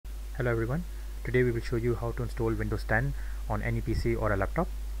Hello everyone, today we will show you how to install Windows 10 on any PC or a laptop.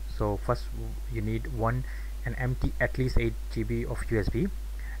 So first you need an empty at least 8 GB of USB,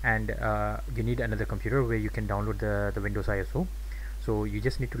 and you need another computer where you can download the Windows ISO. So you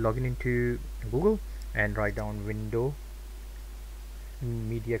just need to log in into Google and write down Window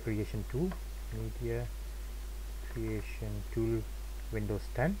Media Creation Tool, Media Creation Tool Windows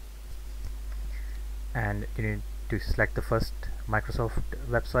 10, and you need to select the first Microsoft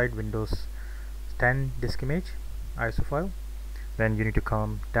website Windows 10 disk image ISO file. Then you need to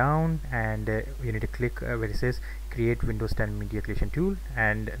come down and you need to click where it says create Windows 10 media creation tool,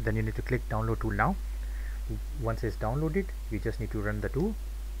 and then you need to click download tool now. Once it's downloaded, you just need to run the tool.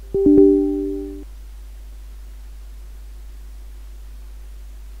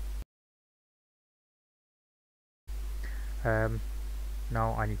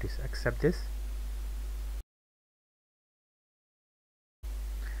 Now I need to accept this,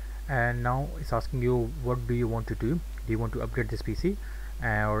 and now it's asking you what do you want to do. Do you want to upgrade this PC,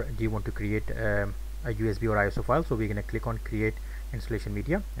 or do you want to create a USB or ISO file? So we're going to click on create installation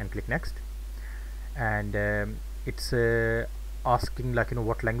media and click next, and it's asking, like,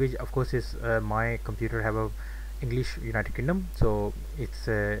 what language. Of course is my computer have a English United Kingdom, so it's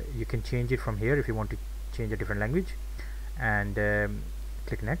you can change it from here if you want to change a different language, and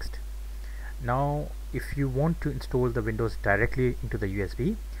click next. Now if you want to install the Windows directly into the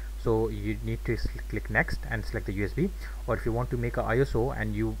USB, so you need to click next and select the USB. Or if you want to make a ISO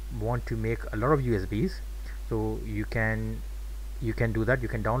and you want to make a lot of USBs, so you can do that. You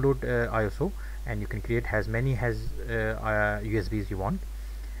can download ISO and you can create as many USBs you want.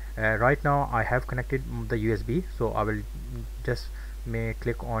 Right now I have connected the USB, so I will just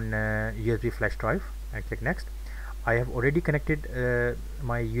click on USB flash drive and click next. I have already connected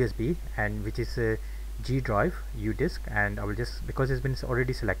my USB, and which is G drive U disk, and I will just, because it's been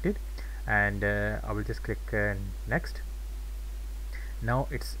already selected, and I will just click next. Now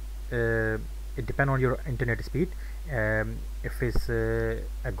it depends on your internet speed. If it's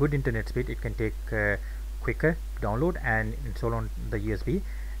a good internet speed, it can take quicker download and install on the USB.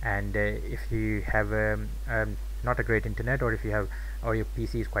 And if you have not a great internet, or if you have, or your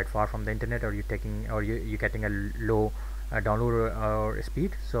PC is quite far from the internet, or you're getting a low download or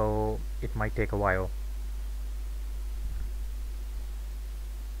speed, so it might take a while.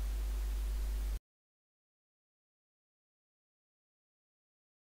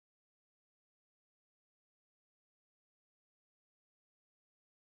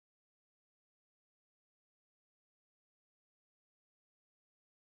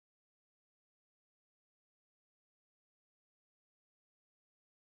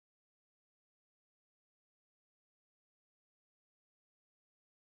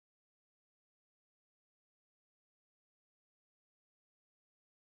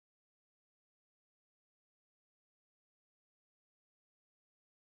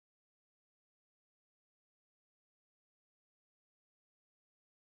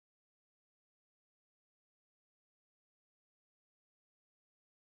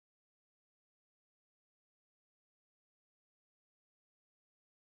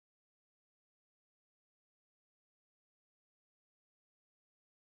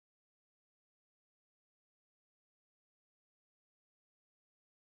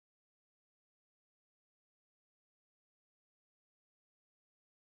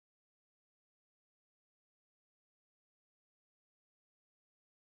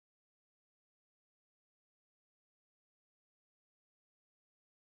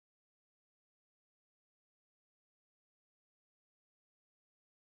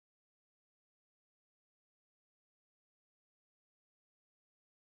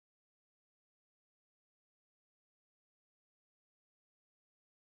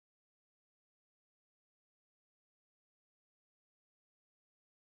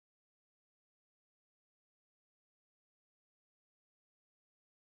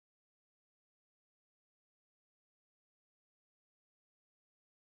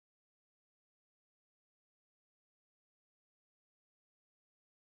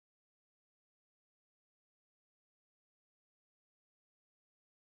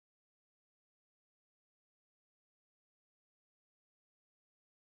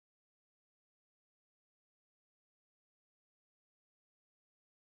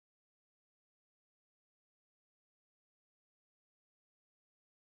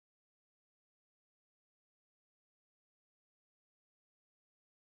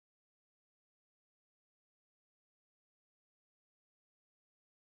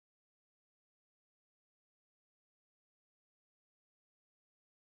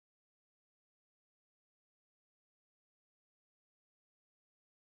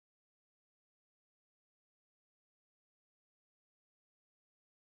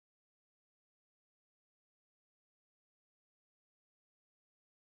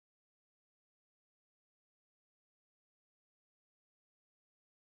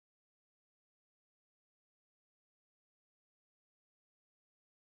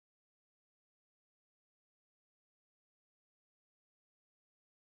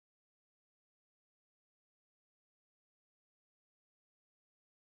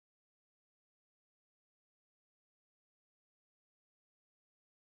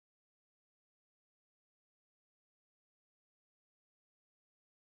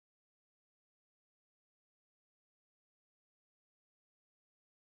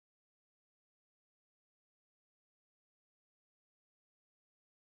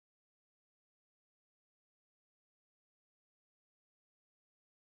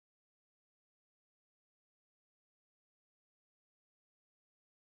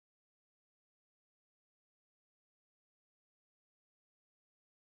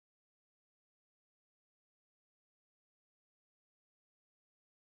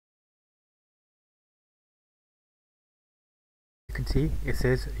 can see it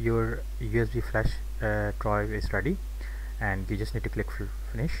says your USB flash drive is ready, and you just need to click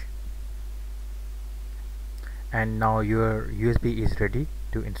finish, and now your USB is ready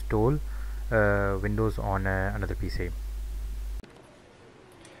to install Windows on another PC.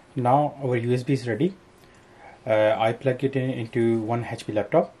 Now our USB is ready. I plugged it into one HP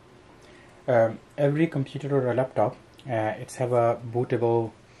laptop. Every computer or a laptop it's have a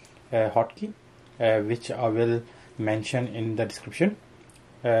bootable hotkey, which I will mention in the description.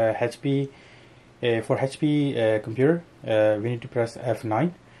 HP for HP computer, we need to press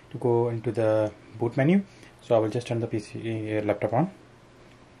F9 to go into the boot menu. So I will just turn the PC laptop on,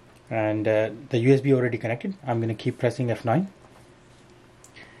 and the USB already connected. I'm going to keep pressing F9,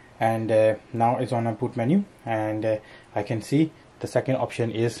 and now it's on a boot menu, and I can see the second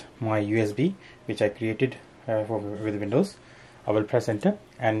option is my USB, which I created with Windows. I will press enter,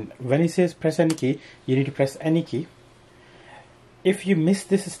 and when it says press any key, you need to press any key. If you miss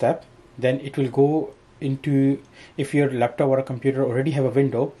this step, then it will go into, if your laptop or a computer already have a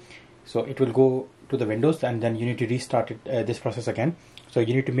window, so it will go to the Windows, and then you need to restart it, this process again. So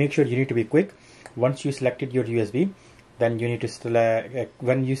you need to make sure, you need to be quick. Once you selected your USB, then you need to select,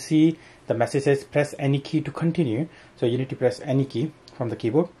 when you see the message says press any key to continue, so you need to press any key from the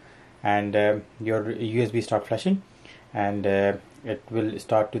keyboard, and your USB start flashing, and it will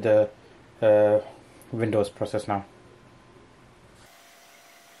start to the Windows process now.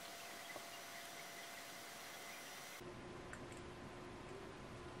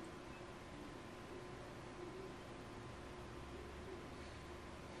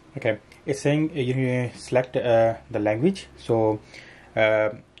 Okay, it's saying you select the language. So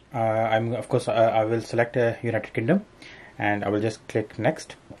I'm of course I will select United Kingdom, and I will just click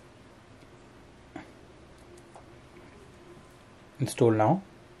next. Install now.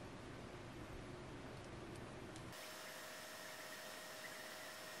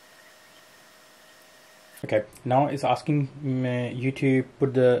 Okay, now it's asking you to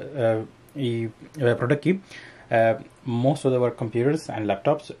put the product key. Most of our computers and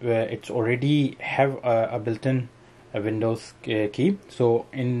laptops, it's already have a built-in Windows key. So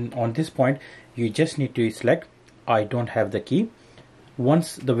on this point, you just need to select I don't have the key.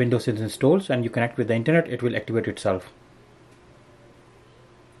 Once the Windows is installed and you connect with the internet, it will activate itself.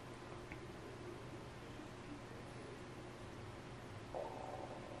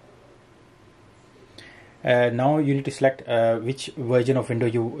 Now you need to select which version of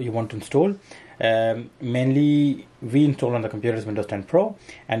Windows you want to install. Mainly we install on the computer is Windows 10 Pro,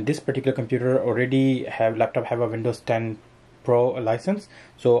 and this particular computer already laptop have a Windows 10 Pro license,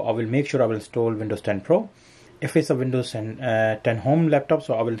 so I will make sure I will install Windows 10 Pro. If it's a Windows 10 Home laptop,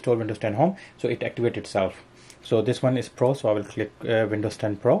 so I will install Windows 10 Home, so it activates itself. So this one is Pro, so I will click Windows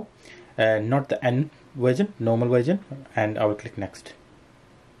 10 Pro, not the N version, normal version, and I will click next.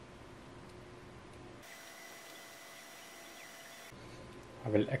 I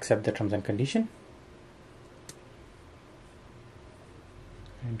will accept the terms and condition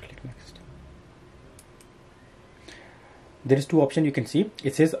and click next. There is two options you can see.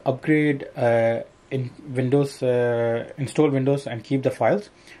 It says upgrade in Windows, install Windows and keep the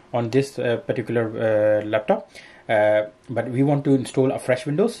files on this particular laptop, but we want to install a fresh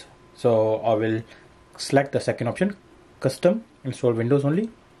Windows, so I will select the second option, custom install Windows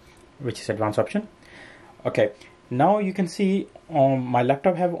only, which is advanced option. Okay, now you can see my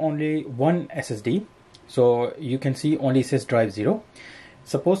laptop have only one SSD, so you can see only says drive 0.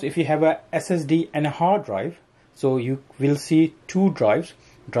 Suppose if you have a SSD and a hard drive, so you will see two drives,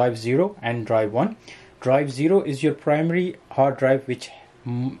 drive 0 and drive 1. Drive 0 is your primary hard drive which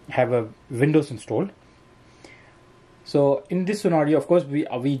have a Windows installed. So in this scenario, of course,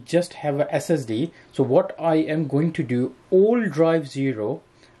 we just have a SSD. So what I am going to do, all drive 0,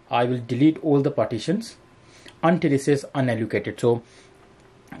 I will delete all the partitions until it says unallocated. So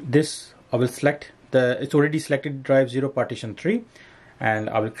this I will select it's already selected drive 0 partition 3, and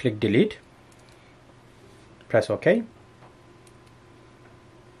I will click delete, press OK.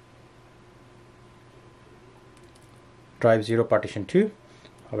 Drive 0 partition 2,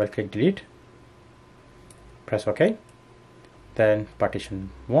 I will click delete, press OK. Then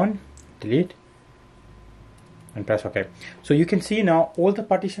partition 1, delete, and press OK. So you can see now all the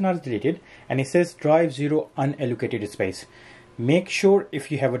partitions are deleted, and it says drive 0 unallocated space. Make sure if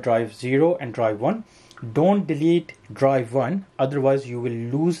you have a drive 0 and drive 1, don't delete drive 1, otherwise you will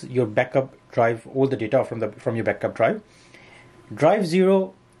lose your backup drive, all the data from your backup drive. Drive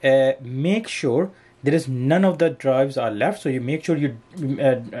 0, make sure there is none of the drives are left, so you make sure you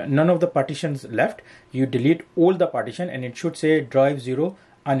none of the partitions left, you delete all the partition, and it should say drive 0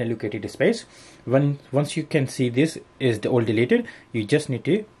 unallocated space. once you can see this is the all deleted, you just need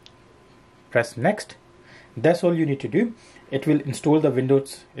to press next. That's all you need to do. It will install the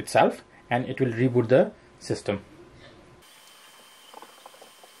Windows itself and it will reboot the system.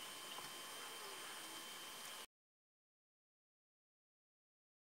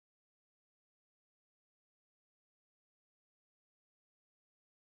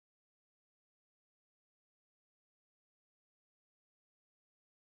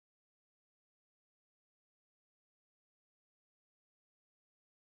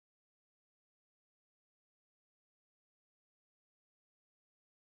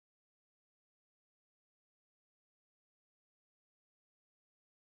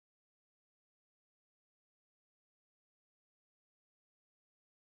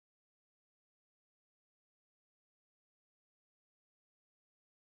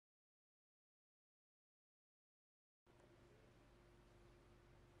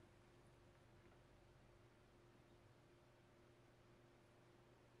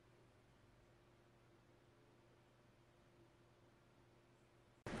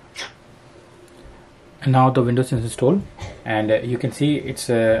 And now the Windows is installed, and you can see it's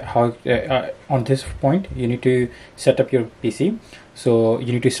how on this point you need to set up your PC. So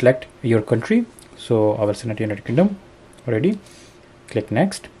you need to select your country. So I will select United Kingdom already. Click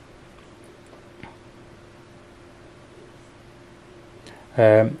next.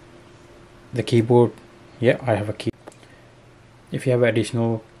 The keyboard, yeah, I have a key. If you have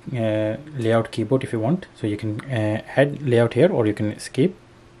additional layout keyboard if you want, so you can add layout here, or you can escape.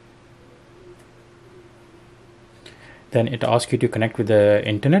 Then it asks you to connect with the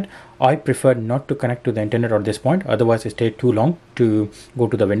internet. I prefer not to connect to the internet at this point, otherwise it takes too long to go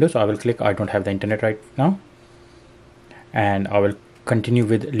to the Windows. I will click I don't have the internet right now, and I will continue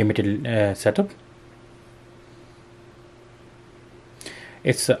with limited setup.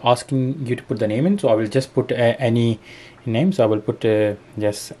 It's asking you to put the name in, so I will just put any name. So I will put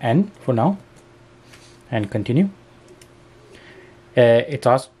just N for now and continue. It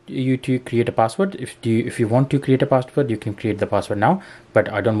asks you to create a password. If you want to create a password, you can create the password now,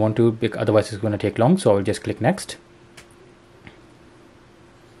 but I don't want to, because otherwise it's going to take long. So I'll just click next,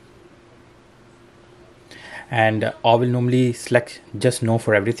 and I will normally select just no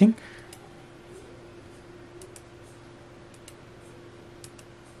for everything.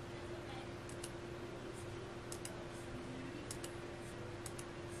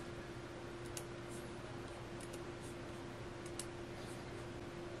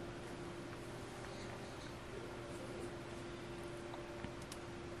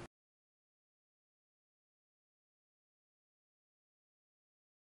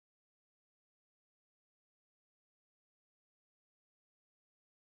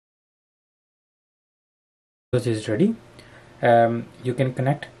 This is ready. You can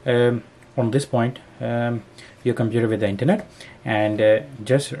connect on this point your computer with the internet, and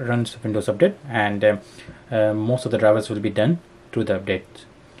just runs Windows Update, and most of the drivers will be done through the updates.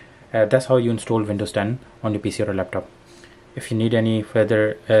 That's how you install Windows 10 on your PC or a laptop. If you need any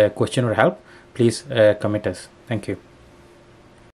further question or help, please comment us. Thank you.